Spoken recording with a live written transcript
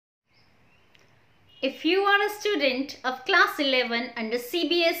If you are a student of class 11 under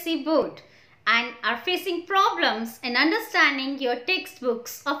CBSE Board and are facing problems in understanding your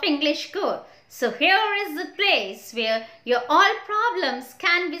textbooks of English core, so here is the place where your all problems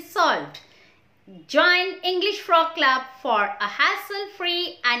can be solved. Join English Frog Club for a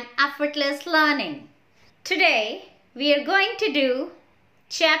hassle-free and effortless learning. Today we are going to do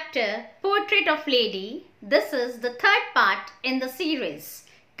chapter Portrait of Lady. This is the third part in the series.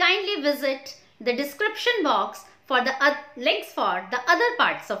 Kindly visit the description box for the links for the other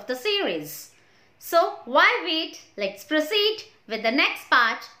parts of the series. So why wait? Let's proceed with the next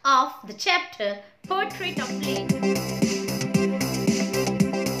part of the chapter Portrait of Lady.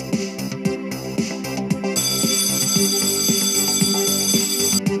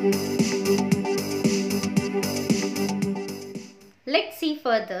 Let's see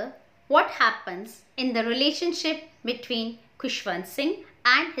further what happens in the relationship between Khushwant Singh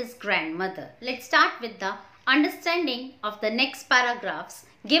and his grandmother. Let's start with the understanding of the next paragraphs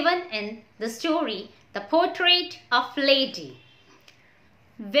given in the story, The Portrait of Lady.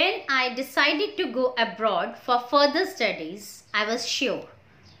 When I decided to go abroad for further studies, I was sure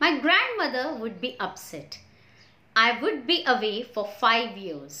my grandmother would be upset. I would be away for 5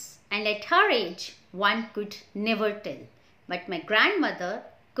 years, and at her age, one could never tell. But my grandmother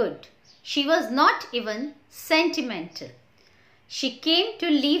could. She was not even sentimental. She came to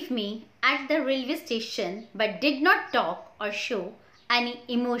leave me at the railway station but did not talk or show any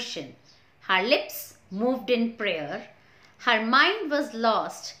emotion. Her lips moved in prayer. Her mind was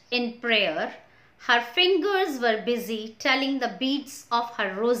lost in prayer. Her fingers were busy telling the beads of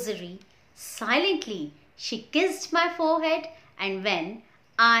her rosary. Silently, she kissed my forehead, and when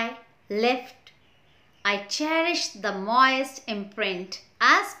I left, I cherished the moist imprint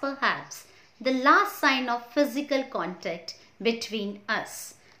as perhaps the last sign of physical contact between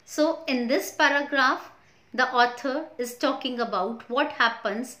us. So in this paragraph, the author is talking about what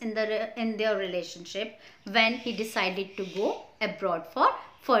happens in their relationship when he decided to go abroad for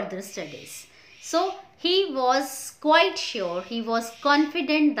further studies. So he was quite sure, he was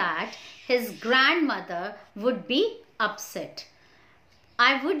confident that his grandmother would be upset.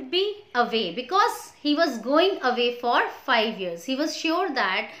 I would be away because he was going away for 5 years. He was sure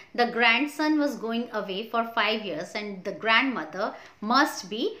that the grandson was going away for 5 years and the grandmother must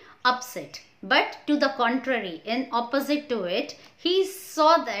be upset. But to the contrary, in opposite to it, he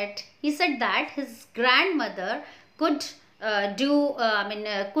said that his grandmother could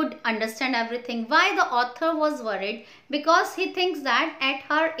could understand everything. Why the author was worried? Because he thinks that at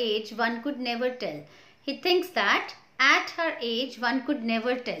her age one could never tell. He thinks that at her age one could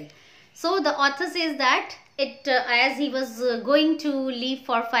never tell. So the author says that as he was going to leave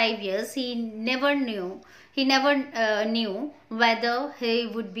for 5 years, he never knew whether he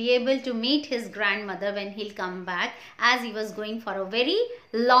would be able to meet his grandmother when he'll come back, as he was going for a very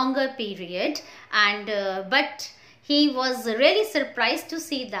longer period. And but he was really surprised to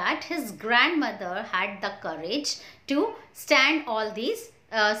see that his grandmother had the courage to stand all these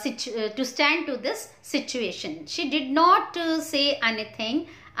to stand to this situation. She did not say anything,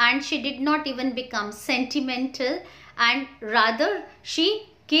 and she did not even become sentimental, and rather she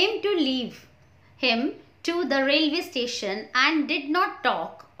came to leave him to the railway station and did not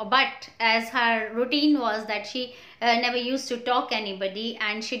talk. But as her routine was that she never used to talk anybody,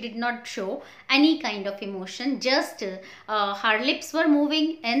 and she did not show any kind of emotion, just her lips were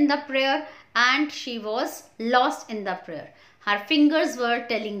moving in the prayer and she was lost in the prayer. Her fingers were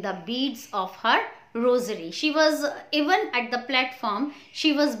telling the beads of her rosary. She was even at the platform,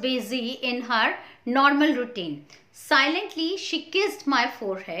 she was busy in her normal routine. Silently, she kissed my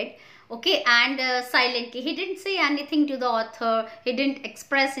forehead. Okay, and silently, he didn't say anything to the author, he didn't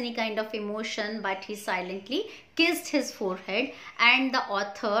express any kind of emotion, but he silently kissed his forehead, and the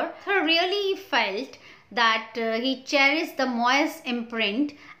author really felt that he cherished the moist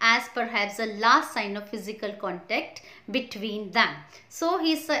imprint as perhaps the last sign of physical contact between them. So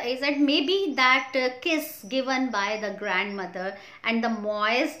he said maybe that kiss given by the grandmother and the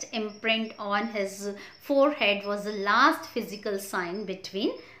moist imprint on his forehead was the last physical sign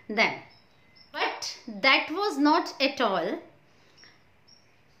between them. But that was not at all.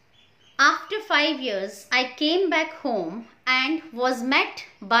 After 5 years, I came back home and was met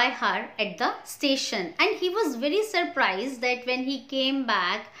by her at the station. And he was very surprised that when he came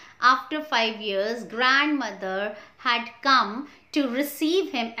back after 5 years, grandmother had come to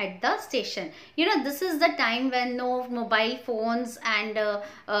receive him at the station. You know, this is the time when no mobile phones and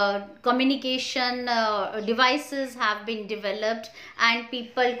communication devices have been developed, and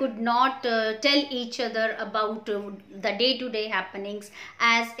people could not tell each other about the day-to-day happenings.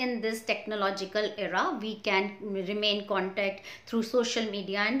 As in this technological era, we can remain contact through social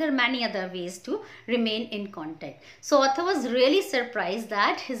media, and there are many other ways to remain in contact. So Arthur was really surprised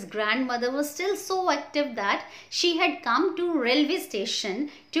that his grandmother was still so active that she had come to railway station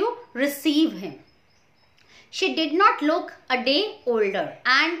to receive him. She did not look a day older,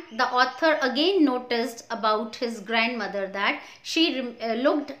 and the author again noticed about his grandmother that she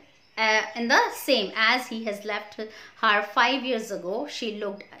looked in the same as he has left her 5 years ago. She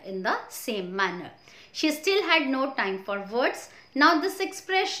looked in the same manner. She still had no time for words. Now this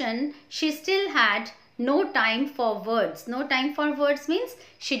expression, she still had no time for words. No time for words means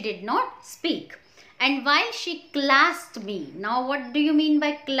she did not speak. And while she clasped me. Now what do you mean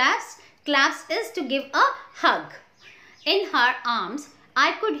by clasp? Clasp is to give a hug. In her arms,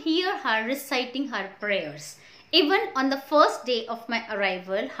 I could hear her reciting her prayers. Even on the first day of my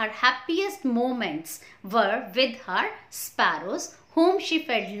arrival, her happiest moments were with her sparrows, whom she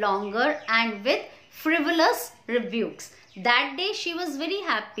fed longer and with frivolous rebukes. That day she was very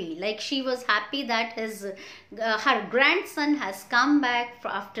happy, like she was happy that her grandson has come back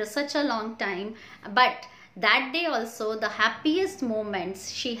after such a long time. But that day also, the happiest moments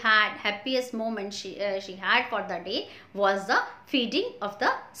she had for the day was the feeding of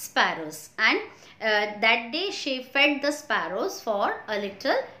the sparrows. And that day she fed the sparrows for a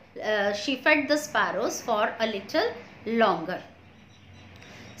little longer.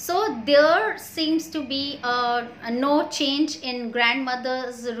 So there seems to be no change in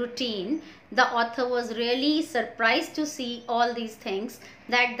grandmother's routine. The author was really surprised to see all these things,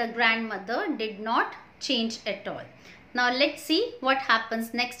 that the grandmother did not change at all. Now let's see what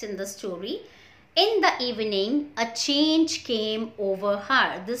happens next in the story. In the evening, a change came over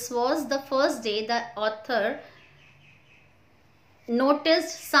her. This was the first day the author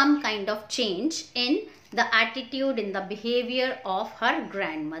noticed some kind of change in the attitude, in the behavior of her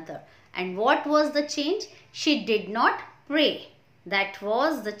grandmother. And what was the change? She did not pray. That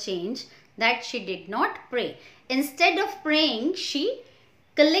was the change, that she did not pray. Instead of praying, she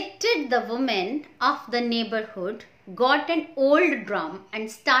collected the women of the neighborhood, got an old drum and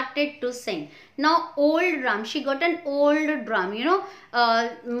started to sing. Now old drum, she got an old drum. You know,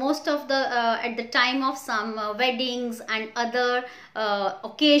 most of the at the time of some weddings and other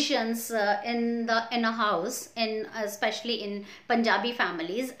occasions in a house, especially in Punjabi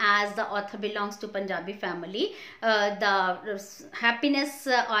families, as the author belongs to Punjabi family, the happiness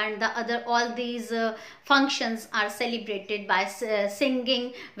and the all these functions are celebrated by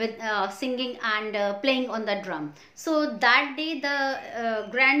singing and playing on the drum. So that day the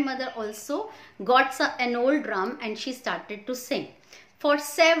grandmother also got an old drum and she started to sing. For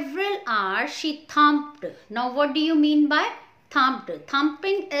several hours she thumped. Now what do you mean by thumped?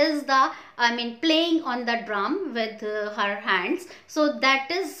 Thumping is playing on the drum with her hands. So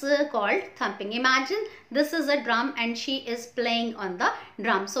that is called thumping. Imagine this is a drum and she is playing on the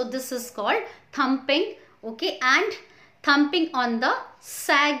drum. So this is called thumping. Okay, and thumping on the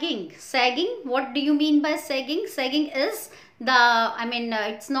sagging. Sagging, what do you mean by sagging? Sagging is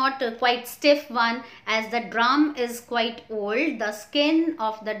it's not a quite stiff one, as the drum is quite old. The skin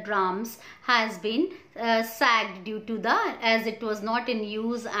of the drums has been sagged due to as it was not in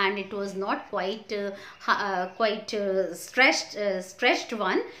use and it was not quite stretched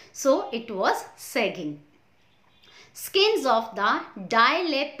one. So it was sagging. Skins of the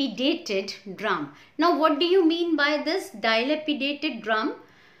dilapidated drum. Now what do you mean by this dilapidated drum?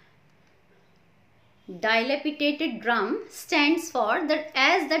 Dilapidated drum stands for that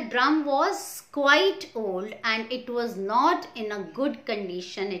as the drum was quite old and it was not in a good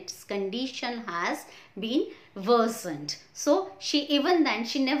condition. Its condition has been worsened. So she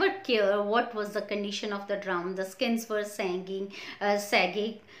never cared what was the condition of the drum. The skins were sagging. There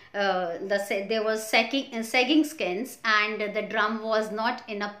was sagging skins and the drum was not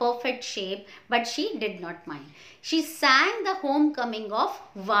in a perfect shape, but she did not mind. She sang the homecoming of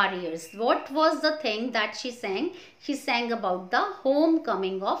warriors. What was the thing that she sang? She sang about the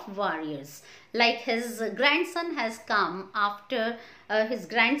homecoming of warriors. Like his grandson has come after his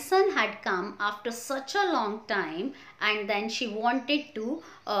grandson had come after such a long time, and then she wanted to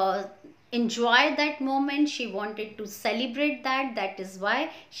enjoy that moment. She wanted to celebrate that. That is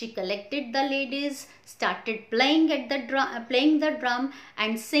why she collected the ladies, started playing the drum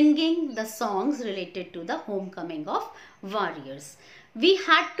and singing the songs related to the homecoming of warriors. we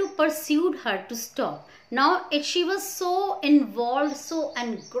had to pursue her to stop. Now she was so involved, so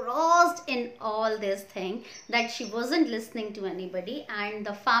engrossed in all this thing that she wasn't listening to anybody, and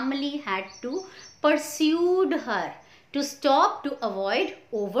the family had to pursue her to stop, to avoid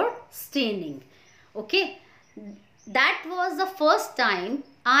overstraining. Okay, that was the first time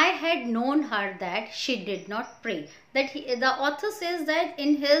I had known her that she did not pray. The author says that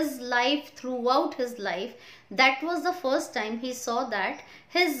in his life, throughout his life, that was the first time he saw that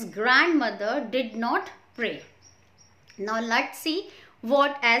his grandmother did not pray. Now let's see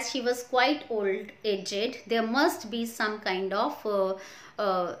what, as she was quite old, aged, there must be some kind of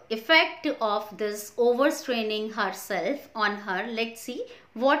effect of this overstraining herself on her. Let's see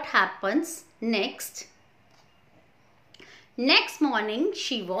what happens next. Next morning,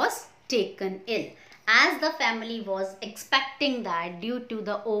 she was taken ill. As the family was expecting that due to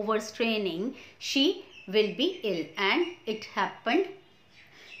the overstraining, she will be ill, and it happened.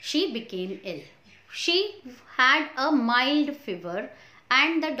 She became ill. She had a mild fever,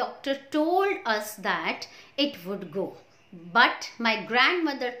 and the doctor told us that it would go. But my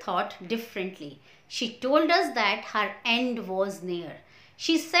grandmother thought differently. She told us that her end was near.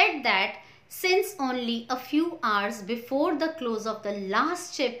 She said that since only a few hours before the close of the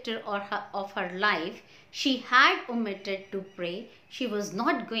last chapter of her life, she had omitted to pray, she was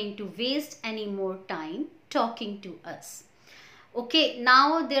not going to waste any more time talking to us. Okay,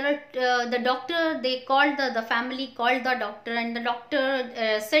 now there are the doctor, they called the family called the doctor, and the doctor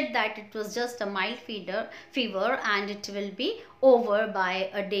said that it was just a mild fever and it will be over by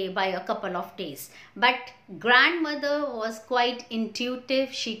a couple of days. But grandmother was quite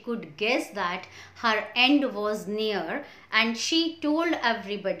intuitive. She could guess that her end was near, and she told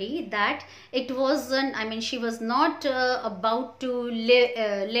everybody that it wasn't, I mean, she was not about to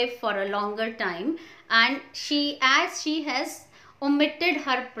live for a longer time, and as she has omitted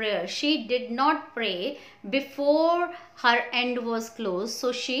her prayer, she did not pray before her end was closed.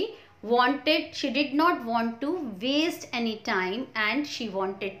 So she did not want to waste any time, and she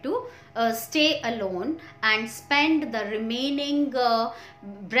wanted to stay alone and spend the remaining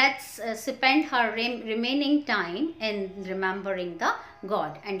spend her remaining time in remembering the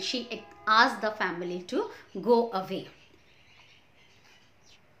God, and she asked the family to go away.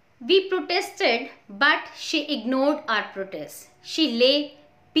 We protested, but she ignored our protests. She lay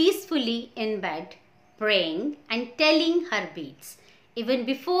peacefully in bed, praying and telling her beads. Even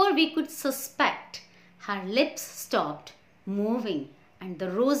before we could suspect, her lips stopped moving and the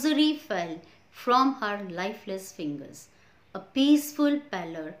rosary fell from her lifeless fingers. A peaceful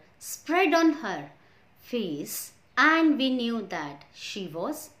pallor spread on her face, and we knew that she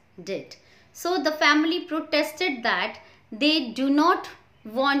was dead. So the family protested that they do not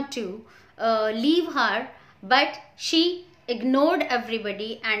want to leave her, but she ignored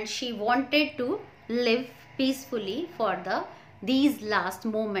everybody and she wanted to live peacefully for these last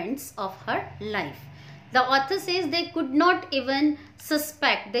moments of her life. The author says they could not even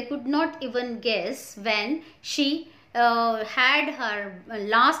suspect, they could not even guess when she had her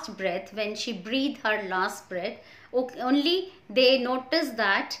last breath, when she breathed her last breath. Only they noticed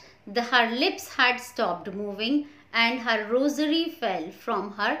that her lips had stopped moving and her rosary fell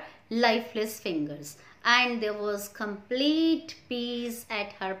from her lifeless fingers, and there was complete peace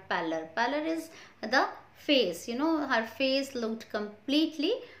at her pallor. Pallor is the face, you know, her face looked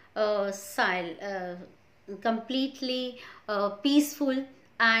completely peaceful,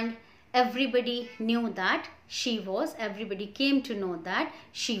 and everybody knew that everybody came to know that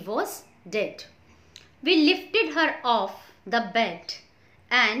she was dead. We lifted her off the bed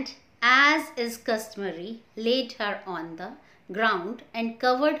and, as is customary, laid her on the ground and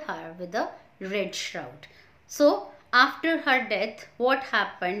covered her with a red shroud. So after her death, what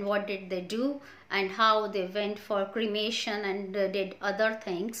happened, what did they do, and how they went for cremation and did other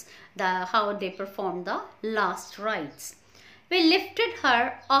things, how they performed the last rites. We lifted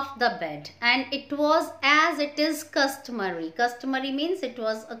her off the bed, and it was as it is customary. Customary means it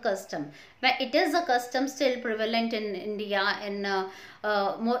was a custom. But it is a custom still prevalent in India, in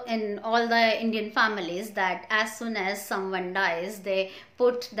all the Indian families, that as soon as someone dies, they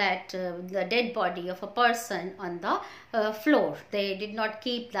put the dead body of a person on the floor. They did not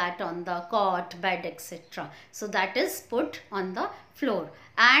keep that on the cot, bed, etc. So that is put on the floor.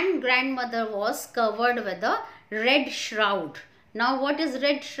 And grandmother was covered with a red shroud. Now what is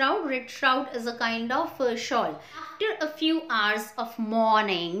red shroud? Red shroud is a kind of shawl. After a few hours of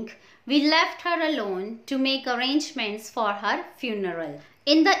mourning, we left her alone to make arrangements for her funeral.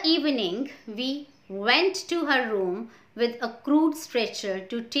 In the evening, we went to her room with a crude stretcher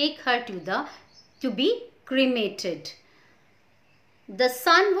to take her to be cremated. The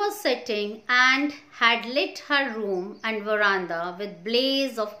sun was setting and had lit her room and veranda with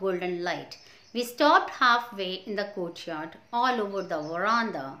blaze of golden light. We stopped halfway in the courtyard, all over the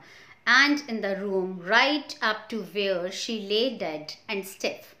veranda, and in the room right up to where she lay dead and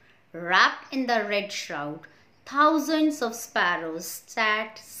stiff. Wrapped in the red shroud, thousands of sparrows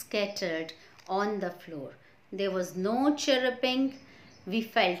sat scattered on the floor. There was no chirruping. We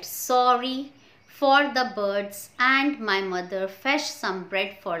felt sorry for the birds, and my mother fetched some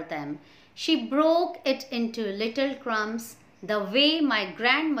bread for them. She broke it into little crumbs the way my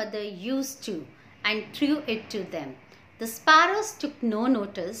grandmother used to and threw it to them. The sparrows took no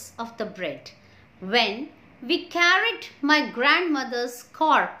notice of the bread. When we carried my grandmother's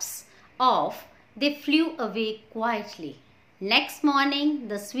corpse off, they flew away quietly. Next morning,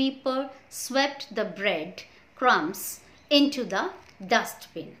 the sweeper swept the bread crumbs into the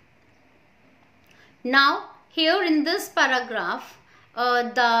dustbin. Now, here in this paragraph,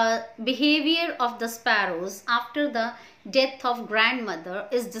 the behavior of the sparrows after the death of grandmother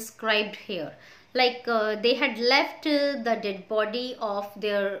is described here. Like they had left the dead body of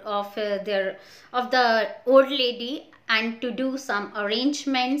the old lady and to do some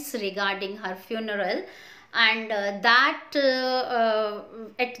arrangements regarding her funeral, and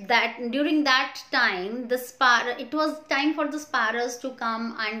during that time it was time for the sparrows to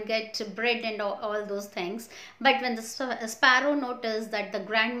come and get bread and all those things. But when the sparrow noticed that the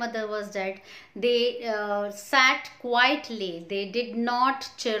grandmother was dead, they sat quietly. They did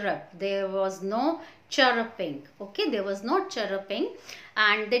not chirrup. There was no chirruping. Okay, there was no chirruping,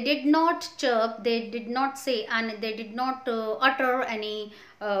 and they did not chirp. They did not say, and they did not utter any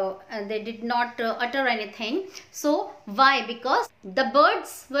anything. So why? Because the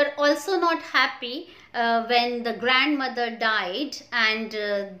birds were also not happy when the grandmother died, and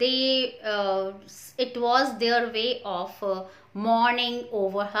it was their way of mourning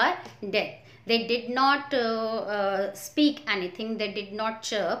over her death. They did not speak anything. They did not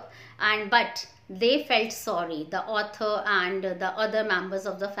chirp, but they felt sorry. The author and the other members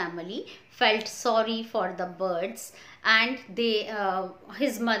of the family felt sorry for the birds, and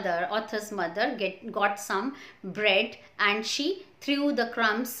author's mother got some bread, and she threw the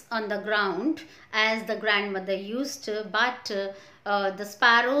crumbs on the ground as the grandmother used to, but the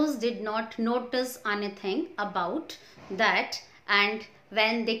sparrows did not notice anything about that. And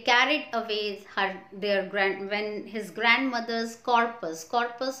when they carried away his grandmother's corpus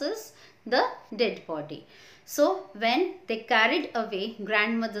is the dead body. So when they carried away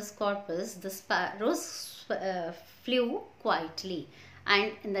grandmother's corpus, the sparrows flew quietly,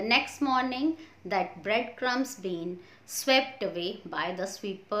 and in the next morning that breadcrumbs being swept away by the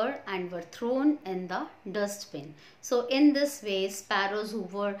sweeper and were thrown in the dustbin. So in this way, sparrows who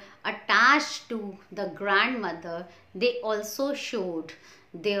were attached to the grandmother, they also showed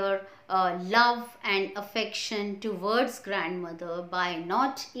their love and affection towards grandmother by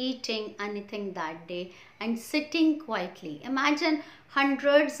not eating anything that day and sitting quietly. Imagine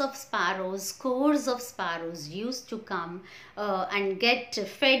hundreds of sparrows, scores of sparrows used to come and get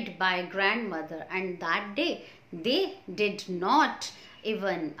fed by grandmother, and that day they did not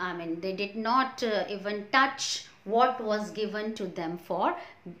even even touch what was given to them for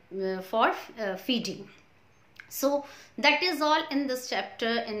feeding. So that is all in this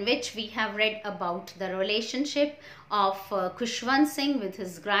chapter, in which we have read about the relationship of Khushwant Singh with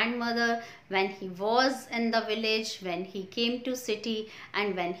his grandmother when he was in the village, when he came to city,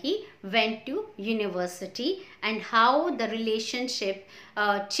 and when he went to university, and how the relationship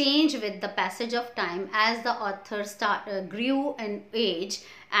changed with the passage of time as the author grew in age,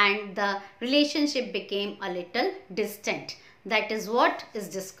 and the relationship became a little distant. That is what is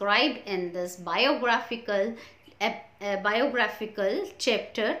described in this biographical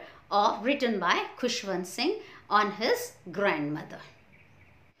chapter written by Khushwant Singh on his grandmother.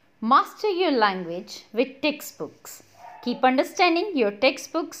 Master your language with textbooks. Keep understanding your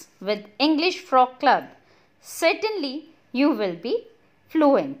textbooks with English Frog Club. Certainly you will be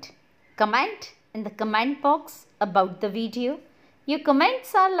fluent. Comment in the comment box about the video. Your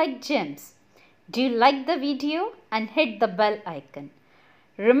comments are like gems. Do you like the video? And hit the bell icon.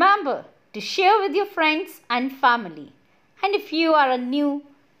 Remember to share with your friends and family. And if you are new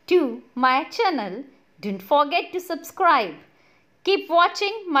to my channel, don't forget to subscribe. Keep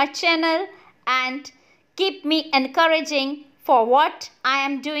watching my channel and keep me encouraging for what I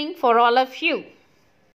am doing for all of you.